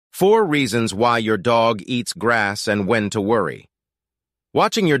4 reasons why your dog eats grass and when to worry.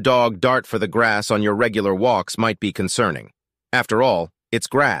 Watching your dog dart for the grass on your regular walks might be concerning. After all, it's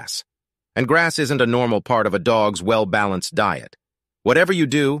grass. And grass isn't a normal part of a dog's well-balanced diet. Whatever you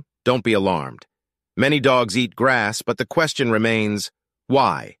do, don't be alarmed. Many dogs eat grass, but the question remains,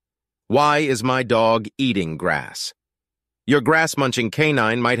 why? Why is my dog eating grass? Your grass-munching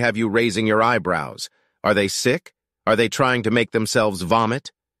canine might have you raising your eyebrows. Are they sick? Are they trying to make themselves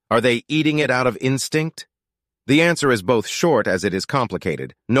vomit? Are they eating it out of instinct? The answer is both short as it is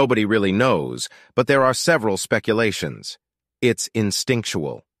complicated. Nobody really knows, but there are several speculations. It's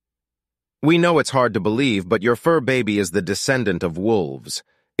instinctual. We know it's hard to believe, but your fur baby is the descendant of wolves.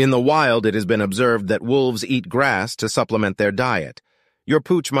 In the wild, it has been observed that wolves eat grass to supplement their diet. Your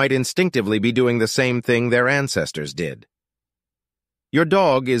pooch might instinctively be doing the same thing their ancestors did. Your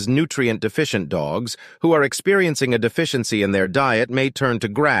dog is nutrient-deficient. Dogs who are experiencing a deficiency in their diet may turn to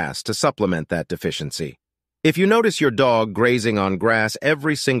grass to supplement that deficiency. If you notice your dog grazing on grass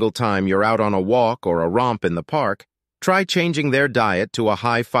every single time you're out on a walk or a romp in the park, try changing their diet to a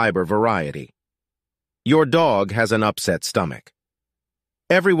high-fiber variety. Your dog has an upset stomach.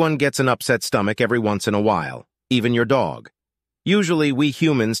 Everyone gets an upset stomach every once in a while, even your dog. Usually, we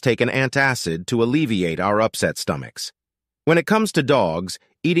humans take an antacid to alleviate our upset stomachs. When it comes to dogs,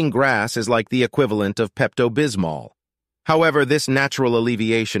 eating grass is like the equivalent of Pepto-Bismol. However, this natural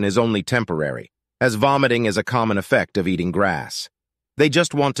alleviation is only temporary, as vomiting is a common effect of eating grass. They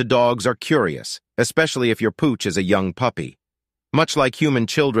just want to. Dogs are curious, especially if your pooch is a young puppy. Much like human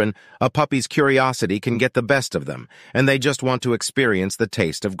children, a puppy's curiosity can get the best of them, and they just want to experience the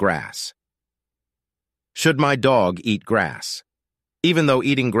taste of grass. Should my dog eat grass? Even though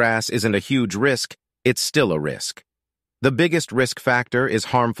eating grass isn't a huge risk, it's still a risk. The biggest risk factor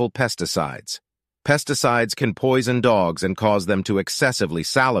is harmful pesticides. Pesticides can poison dogs and cause them to excessively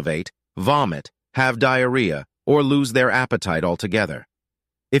salivate, vomit, have diarrhea, or lose their appetite altogether.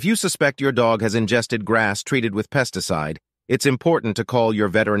 If you suspect your dog has ingested grass treated with pesticide, it's important to call your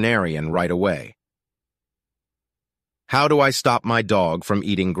veterinarian right away. How do I stop my dog from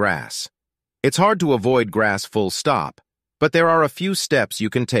eating grass? It's hard to avoid grass full stop, but there are a few steps you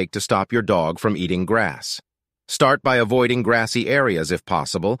can take to stop your dog from eating grass. Start by avoiding grassy areas if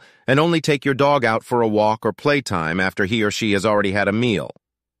possible, and only take your dog out for a walk or playtime after he or she has already had a meal.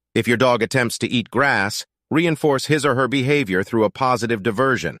 If your dog attempts to eat grass, reinforce his or her behavior through a positive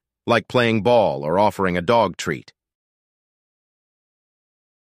diversion, like playing ball or offering a dog treat.